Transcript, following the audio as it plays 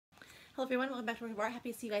Hello everyone, welcome back to my bar.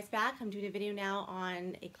 Happy to see you guys back. I'm doing a video now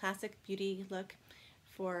on a classic beauty look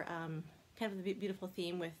for kind of the beautiful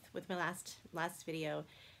theme with my last video.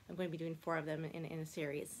 I'm going to be doing 4 of them in a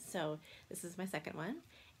series. So this is my second one,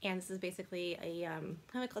 and this is basically a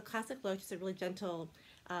kind of a classic look, just a really gentle,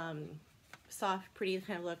 soft, pretty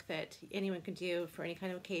kind of look that anyone can do for any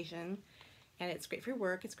kind of occasion. And it's great for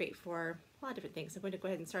work. It's great for a lot of different things. I'm going to go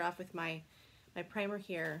ahead and start off with my primer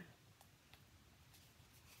here.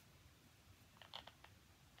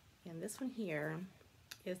 And this one here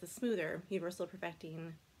is the smoother Universal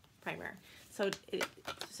Perfecting Primer. So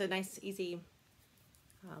it's a nice, easy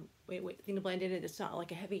thing to blend in. It's not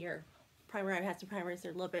like a heavier primer. I've had some primers that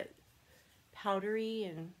are a little bit powdery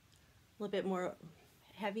and a little bit more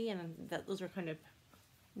heavy, and those are kind of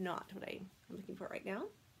not what I'm looking for right now.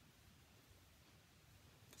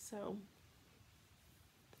 So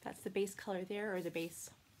that's the base color there, or the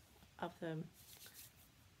base of the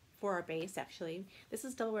for our base. Actually, this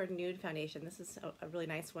is Doublewear Nude foundation. This is a really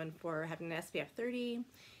nice one for having an SPF 30.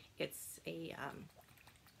 It's a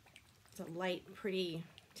light, pretty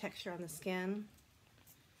texture on the skin,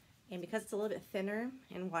 and because it's a little bit thinner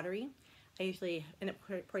and watery, I usually end up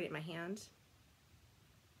pouring it in my hand,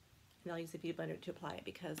 and I'll use the beauty blender to apply it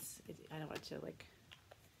because I don't want it to like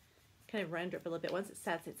kind of run drip a little bit. Once it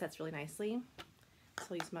sets really nicely. So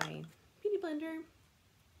I'll use my beauty blender.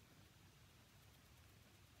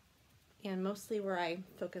 And mostly where I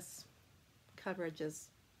focus coverage is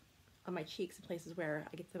on my cheeks and places where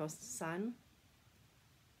I get the most sun.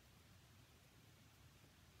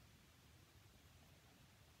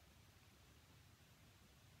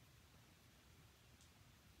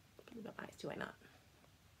 A little bit of eyes, do I not?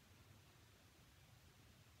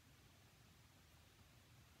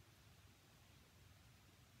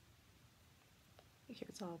 Make sure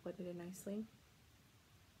it's all blended in nicely.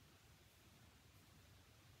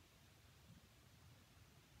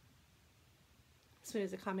 This one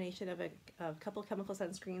is a combination of a couple chemical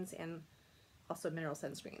sunscreens and also mineral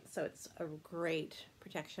sunscreens. So it's a great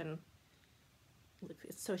protection.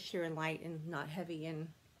 It's so sheer and light and not heavy, and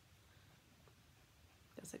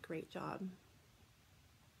does a great job.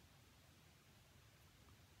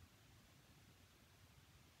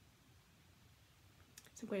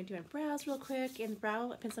 So I'm going to do my brows real quick, and the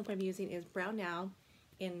brow pencil I'm going to be using is Brow Now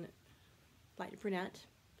in light brunette.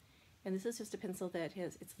 And this is just a pencil that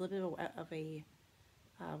has, it's a little bit of a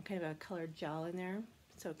kind of a colored gel in there,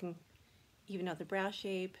 so it can even out the brow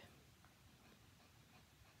shape,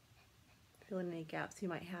 fill in any gaps you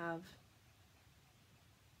might have.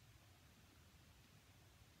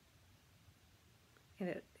 And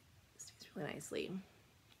it stays really nicely.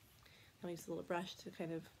 I'll use a little brush to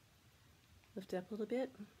kind of lift it up a little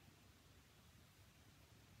bit.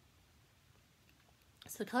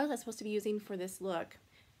 So the colors I'm supposed to be using for this look,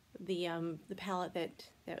 the palette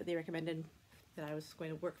that they recommended that I was going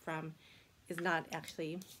to work from is not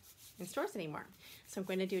actually in stores anymore. So I'm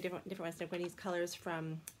going to do different ones. I'm going to use colors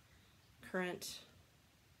from Current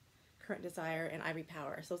Desire and Ivory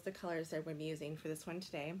Power. So those are the colors that I'm going to be using for this one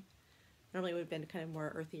today. Normally it would have been kind of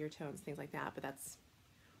more earthier tones, things like that, but that's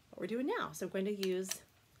what we're doing now. So I'm going to use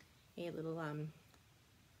a little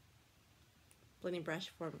blending brush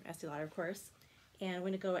from Estée Lauder, of course, and I'm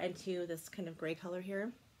going to go into this kind of gray color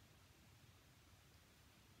here.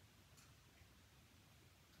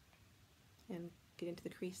 And get into the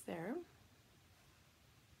crease there.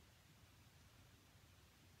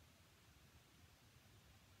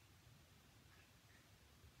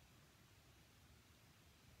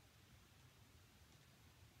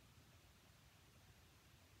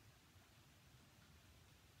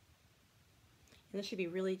 And this should be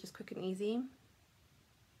really just quick and easy.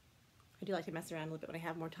 I do like to mess around a little bit when I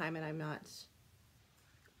have more time and I'm not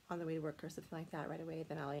on the way to work or something like that right away.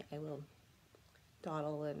 Then I will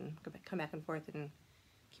dawdle and come back and forth and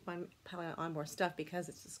keep on piling on more stuff, because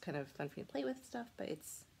it's just kind of fun for me to play with stuff, but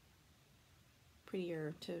it's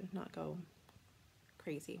prettier to not go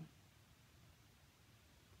crazy.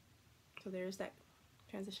 So there's that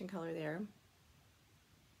transition color there.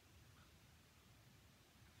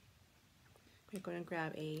 I'm going to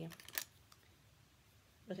grab a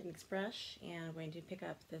Brightening brush, and I'm going to pick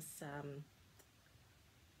up this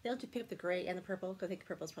they'll just pick up the gray and the purple, because I think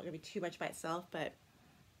purple is probably going to be too much by itself, but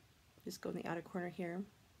just go in the outer corner here.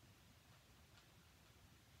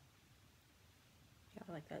 Yeah,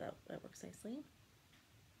 I like that. That works nicely.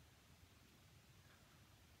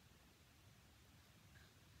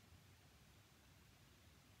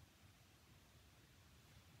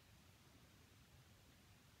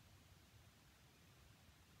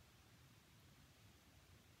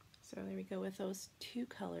 So there we go with those 2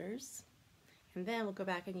 colors. And then we'll go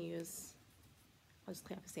back and use, I'll just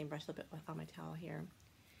clean up the same brush a little bit on my towel here.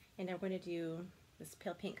 And now we're going to do this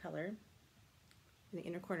pale pink color in the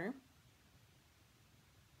inner corner.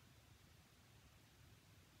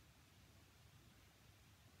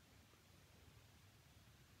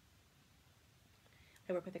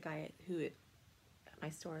 I work with a guy at my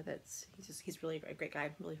store he's really a great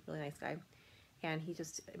guy, really nice guy, and he's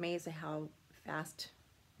just amazed at how fast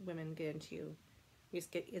women get into, we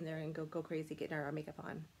just get in there and go crazy getting our makeup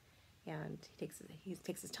on. And he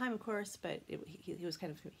takes his time, of course, but he was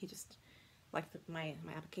kind of, he just liked my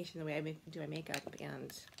application, the way I do my makeup,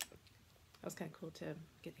 and it was kind of cool to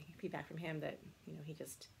get feedback from him that, you know, he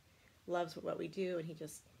just loves what we do, and he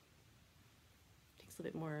just takes a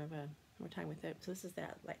little bit more time with it. So this is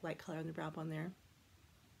that light color on the brow bone there.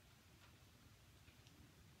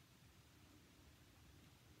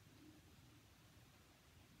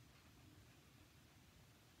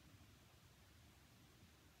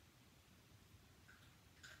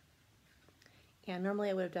 And normally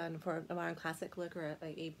I would have done, for a modern classic look or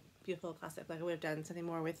a beautiful classic look, I would have done something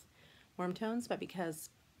more with warm tones, but because,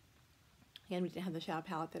 again, we didn't have the shadow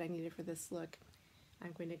palette that I needed for this look,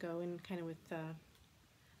 I'm going to go in kind of with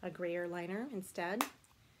a grayer liner instead,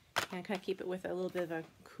 and kind of keep it with a little bit of a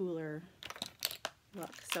cooler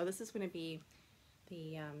look. So this is going to be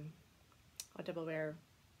the Doublewear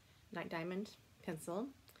Night Diamond pencil,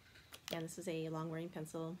 and this is a long wearing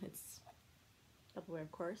pencil. It's Doublewear,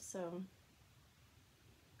 of course, so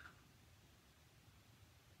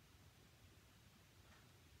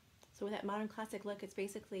with that modern classic look, it's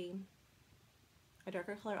basically a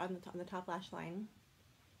darker color on the top lash line,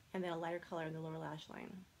 and then a lighter color in the lower lash line.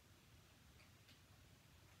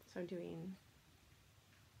 So I'm doing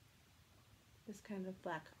this kind of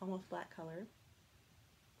black, almost black color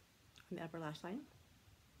on the upper lash line.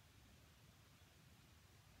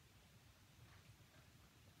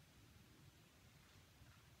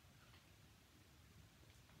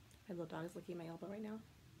 My little dog is licking my elbow right now.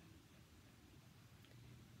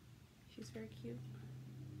 She's very cute.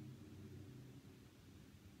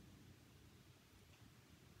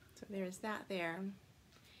 So there's that there.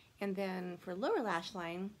 And then for lower lash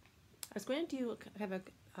line, I was going to do kind of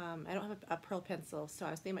I don't have a pearl pencil, so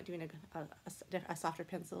I was thinking about doing a softer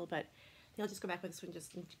pencil, but I think I'll just go back with this one,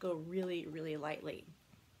 just go really, really lightly.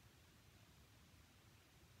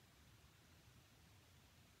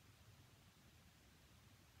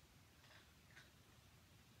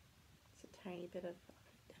 It's a tiny bit of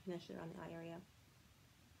definition on the eye area.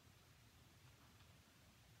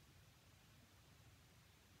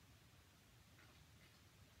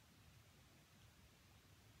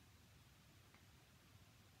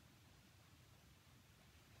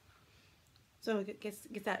 So it gets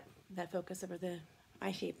that focus over the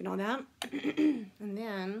eye shape and all that. And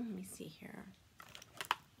then, let me see here.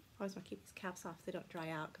 I always want to keep these caps off so they don't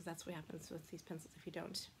dry out, because that's what happens with these pencils if you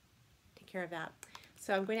don't take care of that.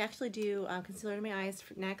 So I'm going to actually do concealer in my eyes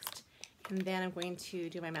next, and then I'm going to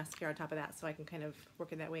do my mascara on top of that, so I can kind of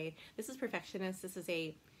work it that way. This is Perfectionist. This is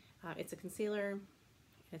it's a concealer, and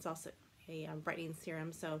it's also a brightening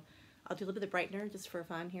serum. So I'll do a little bit of the brightener just for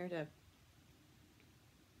fun here to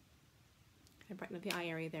kind of brighten up the eye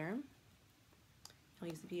area there. I'll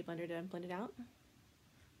use the Beauty Blender to blend it out.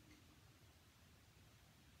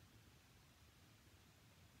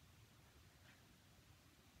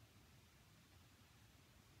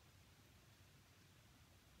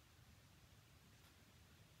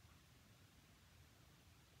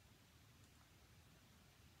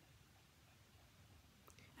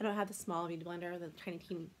 I don't have the small Beauty Blender, the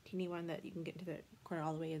teeny one that you can get into the corner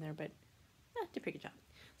all the way in there, but did a pretty good job.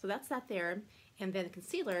 So that's that there. And then the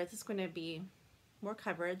concealer, this is going to be more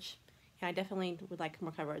coverage, and I definitely would like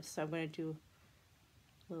more coverage, so I'm going to do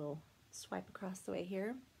a little swipe across the way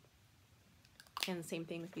here. And the same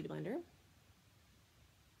thing with Beauty Blender.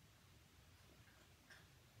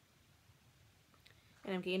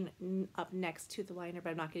 And I'm getting up next to the liner, but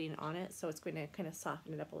I'm not getting on it, so it's going to kind of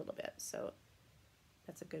soften it up a little bit. So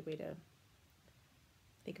that's a good way to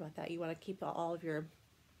think about that. You want to keep all of your,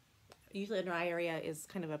 usually under eye area is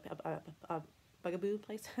kind of a bugaboo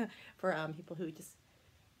place for people who just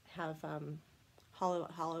have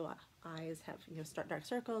hollow eyes, have dark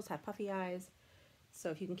circles, have puffy eyes. So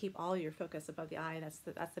if you can keep all your focus above the eye, that's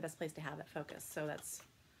the best place to have that focus. So that's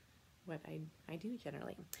what I do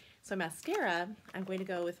generally. So mascara, I'm going to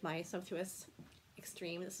go with my Sumptuous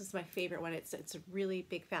Extreme. This is my favorite one. It's a really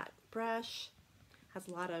big fat brush, has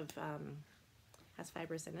a lot of has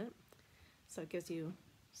fibers in it, so it gives you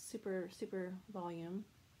super volume.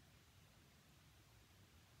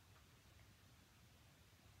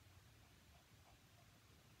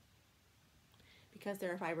 because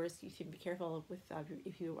there are fibers, you should be careful with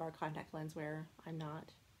if you are a contact lens wearer. I'm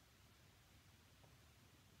not.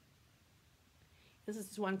 This is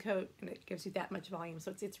just one coat, and it gives you that much volume,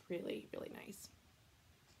 so it's really, really nice.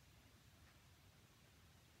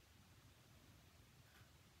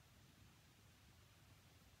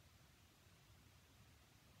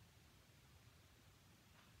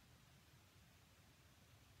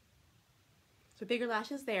 So bigger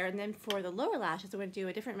lashes there, and then for the lower lashes, I'm going to do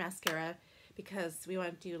a different mascara because we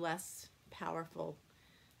want to do less powerful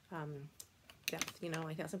depth, you know,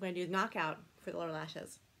 like that. So I'm going to do Knockout for the lower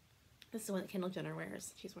lashes. This is the one that Kendall Jenner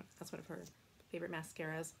wears. That's one of her favorite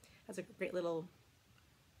mascaras. Has a great little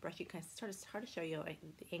brushy kind of, it's hard to show you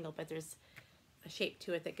the angle, but there's a shape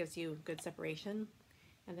to it that gives you good separation.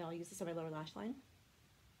 And then I'll use this on my lower lash line.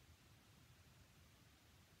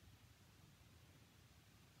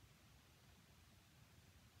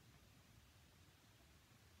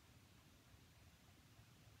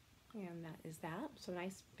 And that is that. So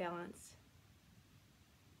nice balance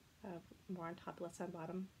of more on top, less on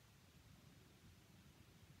bottom.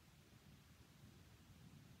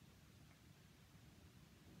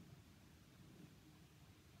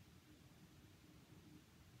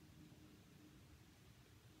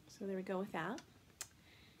 So there we go with that.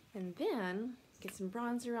 And then get some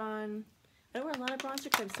bronzer on. I don't wear a lot of bronzer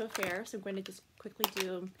because I'm so fair, so I'm going to just quickly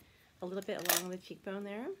do a little bit along the cheekbone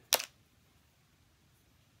there.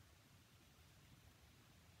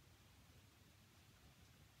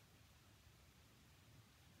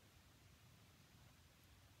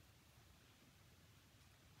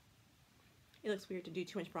 It looks weird to do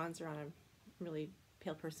too much bronzer on a really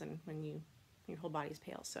pale person when your whole body's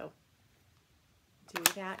pale. So do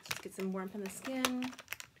that. Just get some warmth on the skin and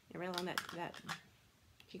right along that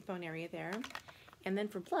cheekbone area there. And then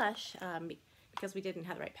for blush, because we didn't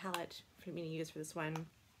have the right palette for me to use for this one,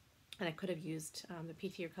 and I could have used the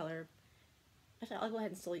peachier color. Actually, I'll go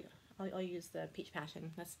ahead and still I'll use the Peach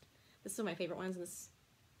Passion. This is one of my favorite ones. And this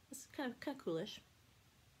is kind of coolish.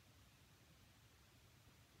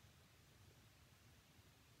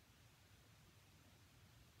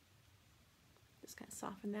 Just kind of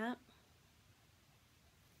soften that.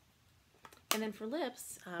 And then for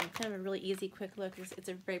lips, kind of a really easy, quick look. It's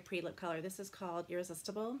a very pretty lip color. This is called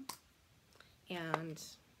Irresistible, and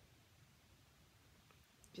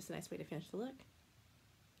just a nice way to finish the look.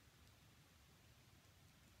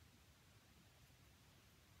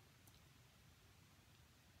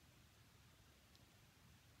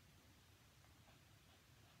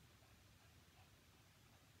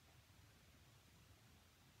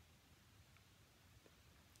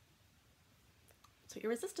 So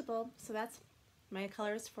Irresistible. So that's my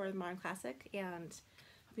colors for the Modern Classic, and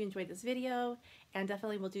hope you enjoyed this video. And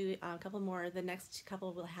definitely we'll do a couple more. The next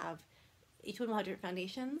couple will have, each one will have different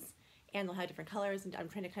foundations, and they'll have different colors. And I'm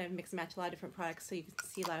trying to kind of mix and match a lot of different products so you can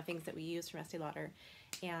see a lot of things that we use from Estée Lauder.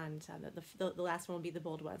 And the last one will be the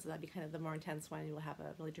bold one, so that'll be kind of the more intense one. You'll have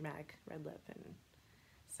a really dramatic red lip, and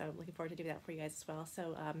so I'm looking forward to doing that for you guys as well.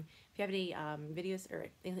 So if you have any videos or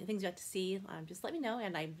things you'd like to see, just let me know,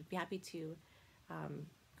 and I'd be happy to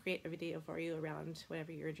create a video for you around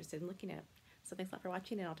whatever you're interested in looking at. So thanks a lot for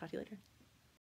watching, and I'll talk to you later.